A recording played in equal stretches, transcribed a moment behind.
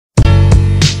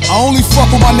I only fuck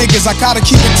with my niggas, I gotta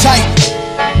keep it tight.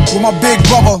 With my big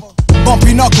brother,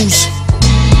 Bumpy Knuckles.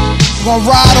 We gon'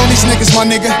 ride on these niggas, my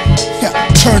nigga. Yeah,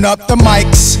 turn up the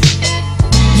mics.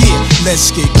 Yeah,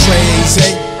 let's get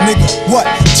crazy. Nigga, what?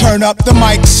 Turn up the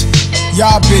mics.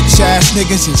 Y'all bitch ass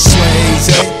niggas is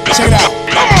crazy. Check it out.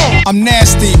 I'm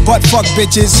nasty, butt fuck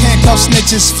bitches, handcuff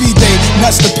snitches, feed they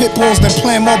nuts to pit bulls, then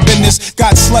plan more business.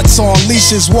 Got sluts on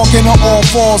leashes, walking on all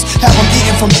fours, have them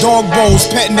eating from dog bowls,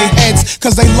 petting their heads,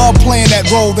 cause they love playing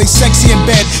that role. They sexy in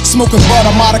bed, smoking bud,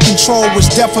 I'm out of control, which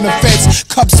death on the feds.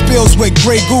 Cup spills with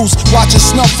Grey Goose, watching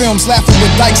snuff films, laughing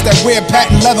with dykes that wear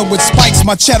patent leather with spikes.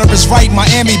 My cheddar is right,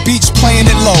 Miami Beach playing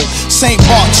it low. St.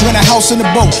 Bart's, rent a house in the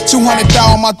boat, 200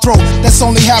 down my throat. That's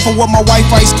only half of what my wife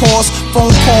ice costs.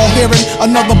 Phone call, hearing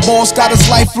another boss got his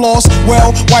life lost.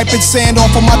 Well, wiping sand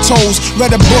off of my toes.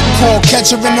 Read a book called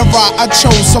Catcher in the Rye. I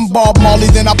chose some Bob Marley,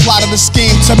 then I plotted a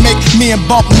scheme to make me and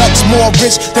Bump Nuts more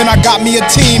rich. Then I got me a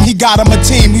team, he got him a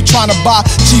team. He trying to buy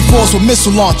G4s with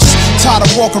missile launchers. Tired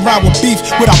of walking around with beef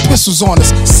with our pistols on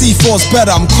us. C4's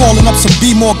better, I'm calling up some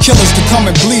B-more killers to come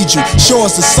and bleed you. Sure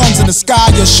as the sun's in the sky,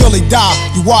 you'll surely die.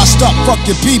 You washed up, fuck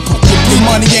your people. Your blue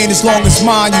money ain't as long as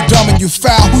mine. You dumb and you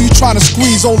foul. Who you trying to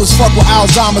squeeze? Old as fuck with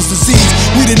Alzheimer's disease.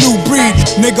 We the new breed,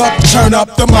 nigga, turn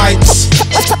up the mics.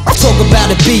 Talk about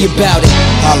it, be about it.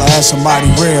 Holla at somebody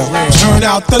real. Turn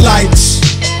out the lights.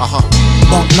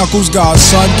 Bump Knuckles,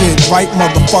 godson, get right,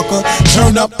 motherfucker.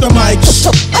 Turn up the mics.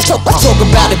 Talk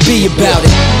about it, be about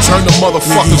it. Turn the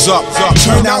motherfuckers up.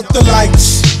 Turn out the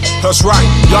lights. That's right.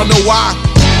 Y'all know why?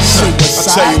 Suicide,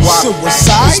 I tell you why.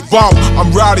 suicide. It's Bump.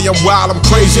 I'm rowdy, I'm wild, I'm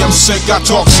crazy, I'm sick, I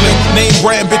talk slick. Name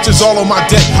brand bitches all on my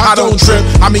deck. I don't trip.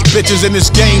 I meet bitches in this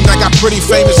game. I got pretty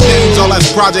famous names. All that's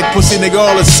Project Pussy, nigga,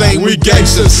 all the same. We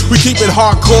gangsters. We keep it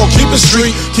hardcore, keep it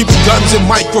street. Keep it guns and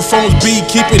microphones,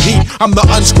 keep it heat. I'm the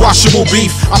unsquashable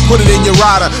beef. I put it in your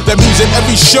rider. That means at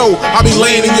every show I be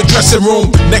laying in your dressing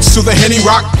room next to the Henny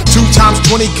Rock. 2 times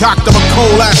 20 cocked. I'm a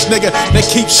cold ass nigga that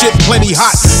keep shit plenty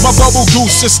hot. My bubble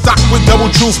goose is stocked with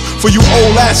double truth. For you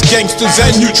old ass gangsters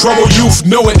and you trouble youth,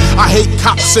 know it. I hate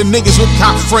cops and niggas with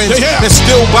cop friends that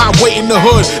still buy weight in the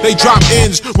hood. They drop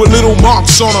ends with little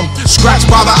marks on them, scratched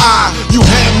by the eye. You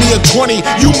hand me a 20,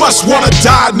 you must wanna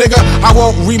die, nigga. I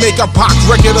won't remake a Pac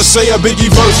record or say a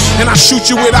Biggie verse, and I shoot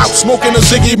you without smoking a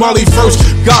Ziggy Molly first.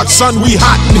 Godson, we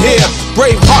hot in here.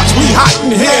 Brave hearts, we hot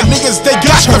in here. Niggas, they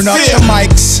got Turn the up fear. the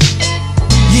mics.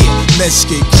 Yeah, let's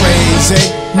get crazy.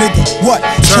 Nigga, what?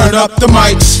 Turn up the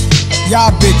mics.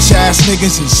 Y'all bitch ass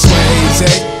niggas is crazy.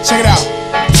 Check it out.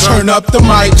 Turn up the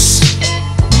mics.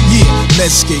 Yeah,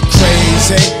 let's get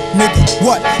crazy. Nigga,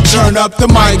 what? Turn up the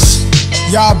mics.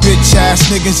 Y'all bitch ass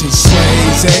niggas is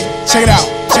crazy. Check it out.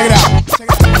 Check it out.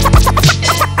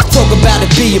 Talk about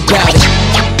it, be about it.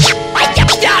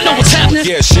 Y'all know what's happening.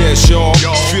 Yes, yes, y'all.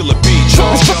 Feel the beat,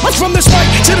 y'all. From this fight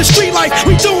to the street life,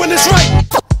 we doing this right.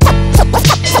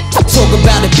 Talk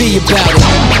about it, be about it.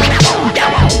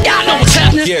 Y'all know what's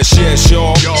happening. Yes, yes,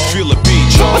 y'all. Feel